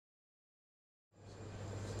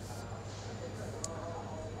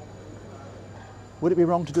would it be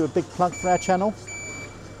wrong to do a big plug for our channel?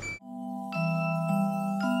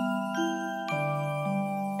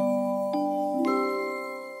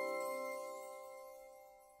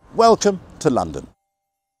 Welcome to London.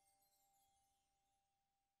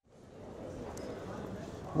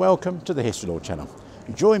 Welcome to the History Lord channel.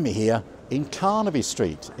 Join me here in Carnaby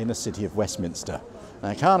Street in the city of Westminster.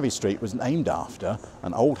 Now, Carnaby Street was named after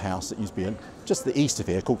an old house that used to be just to the east of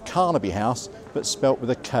here called Carnaby House, but spelt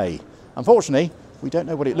with a K. Unfortunately, we don't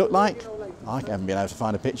know what it looked like. I haven't been able to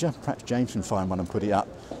find a picture. Perhaps James can find one and put it up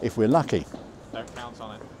if we're lucky. Don't count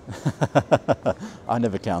on it. I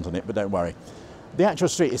never count on it, but don't worry. The actual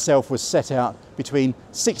street itself was set out between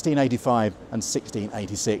 1685 and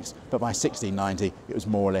 1686, but by 1690 it was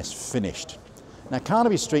more or less finished. Now,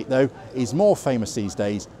 Carnaby Street, though, is more famous these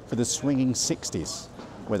days for the Swinging Sixties,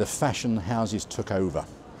 where the fashion houses took over.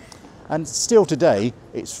 And still today,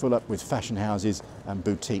 it's full up with fashion houses and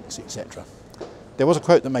boutiques, etc. There was a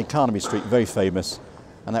quote that made Carnaby Street very famous,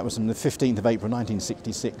 and that was on the 15th of April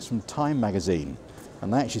 1966 from Time magazine.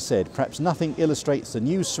 And they actually said, perhaps nothing illustrates the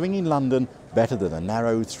new swinging London better than a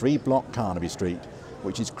narrow three-block Carnaby Street,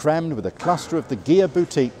 which is crammed with a cluster of the gear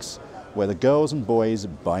boutiques where the girls and boys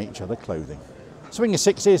buy each other clothing. Swinging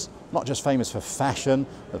Sixties, not just famous for fashion,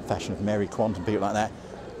 the fashion of Mary Quant and people like that.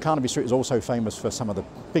 Carnaby Street is also famous for some of the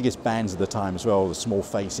biggest bands of the time as well, the Small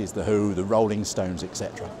Faces, the Who, the Rolling Stones,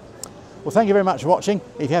 etc. Well, thank you very much for watching.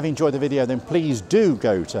 If you have enjoyed the video, then please do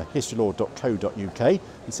go to historylord.co.uk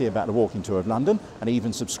and see about the walking tour of London, and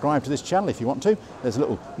even subscribe to this channel if you want to. There's a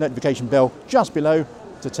little notification bell just below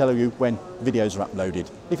to tell you when videos are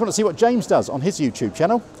uploaded. If you want to see what James does on his YouTube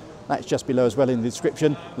channel, that's just below as well in the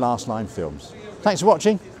description, Last Line Films. Thanks for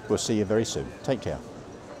watching. We'll see you very soon. Take care.